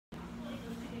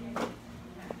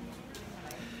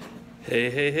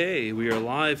Hey, we are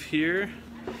live here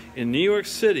in New York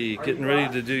City, getting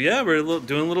ready to do, we're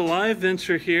doing a little live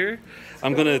venture here.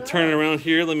 I'm going to turn it around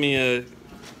here. Let me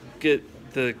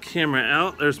get the camera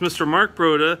out. There's Mr. Mark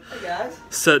Broda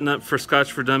setting up for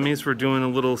Scotch for Dummies. We're doing a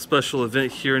little special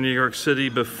event here in New York City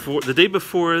the day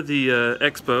before the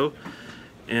expo.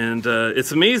 And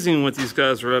it's amazing what these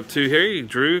guys are up to. Hey,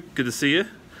 Drew, good to see you.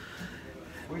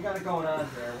 We got it going on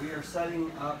here. We are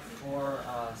setting up for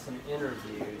some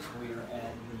interviews. We are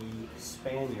at the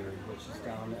Spaniard, which is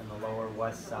down in the lower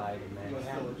west side of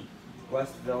Manhattan,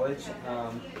 West Village.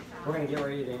 We're going to get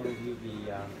ready to interview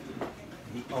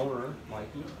the owner,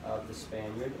 Mikey, of the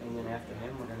Spaniard, and then after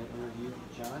him, we're going to interview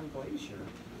John Glacier.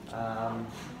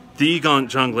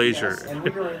 John Glacier. Yes, and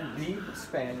we're in the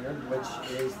Spaniard, which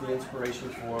is the inspiration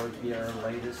for our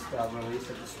latest release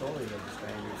of the story of the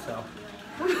Spaniard. So.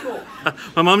 Pretty cool.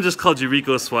 My mom just called you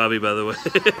Rico Suave, by the way.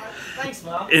 Thanks,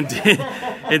 Mom.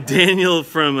 And Daniel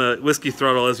from Whiskey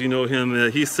Throttle, as you know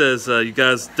him, he says you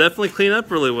guys definitely clean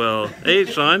up really well. Hey,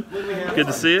 Sean, good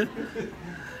to see you.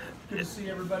 Good to see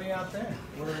everybody out there.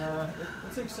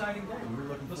 It's an exciting day. We were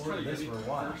looking forward to this for a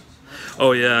while.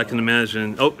 Oh yeah, I can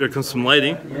imagine. Oh, there comes some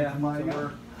lighting. Yeah,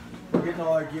 we're getting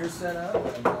all our gear set up,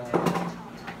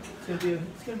 and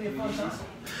it's gonna be a fun time.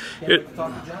 Can't wait to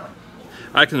talk to John.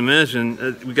 I can imagine.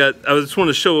 I just want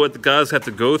to show what the guys have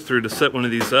to go through to set one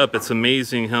of these up. It's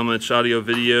amazing how much audio,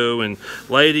 video, and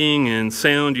lighting and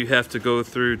sound you have to go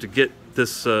through to get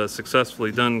this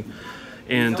successfully done.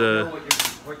 And you don't know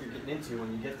what you're getting into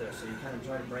when you get there, so you kind of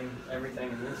try to bring everything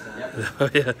in this thing. Oh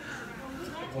yeah.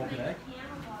 Okay.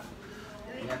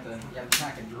 You have to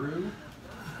pack a Drew.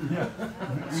 Yeah.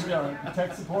 You got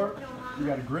tech support. You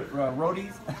got a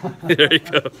roadies. There you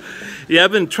go. Yeah,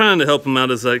 I've been trying to help them out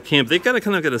as I can. They got to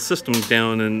kind of get a system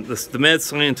down, and the mad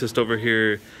scientist over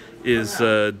here is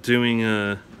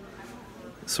doing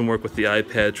some work with the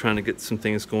iPad, trying to get some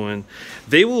things going.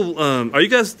 They will. Are you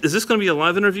guys? Is this going to be a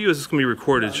live interview? Or is this going to be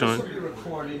recorded, Sean? This will be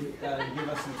recorded. Give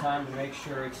us some time to make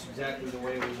sure it's exactly the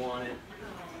way we want it.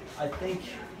 I think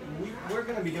we're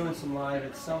going to be doing some live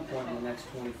at some point in the next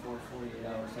 24, 48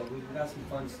 hours. So we've got some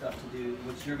fun stuff to do,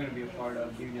 which you're going to be a part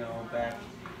of, back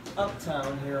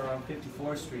uptown here on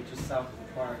 54th Street, just south of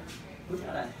the park. We've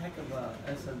got a heck of a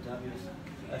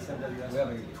SMWS. We have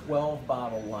a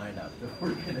 12-bottle lineup that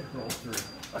we're going to roll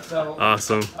through. So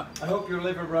awesome. I hope your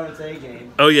liver run its A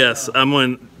game. Oh yes, I'm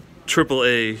on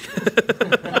AAA.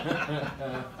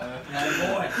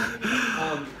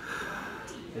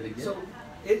 So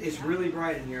it is really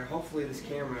bright in here. Hopefully this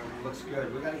camera looks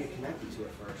good. We got to get connected to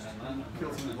it first.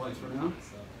 Kill some lights for now.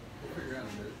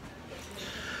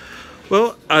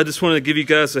 Well, I just want to give you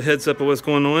guys a heads up of what's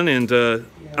going on, and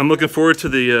I'm looking forward to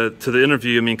the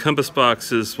interview. I mean, Compass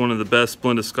Box is one of the best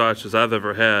blended scotches I've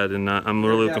ever had, and I'm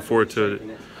really looking forward to it.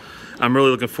 I'm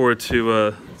really looking forward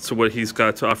to what he's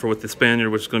got to offer with the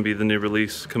Spaniard, which is going to be the new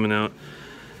release coming out.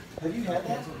 Have you had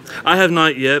that? I have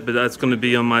not yet, but that's going to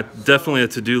be on my definitely a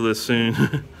to-do list soon.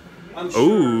 I'm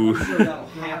sure that'll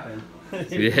happen.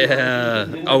 Yeah.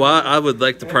 Oh, I would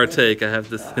like to partake. I have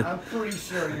this. I'm pretty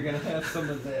sure you're going to have some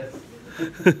of this.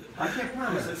 I can't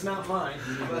promise it's not mine.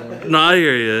 No, I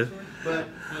hear you. But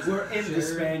we're in the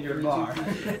Spaniard bar.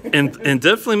 And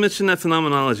definitely mention that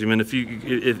phenomenology, man. If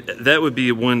that would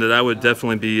be one that I would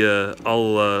definitely be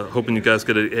all hoping you guys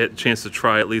get a chance to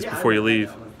try at least before you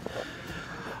leave.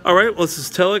 All right, well, this is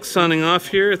Telex signing off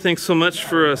here. Thanks so much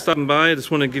for stopping by. I just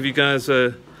want to give you guys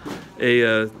a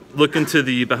look into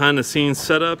the behind-the-scenes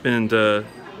setup, and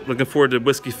looking forward to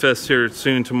Whiskey Fest here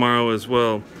soon tomorrow as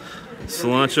well.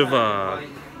 Cilantro.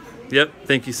 Yep,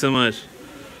 thank you so much.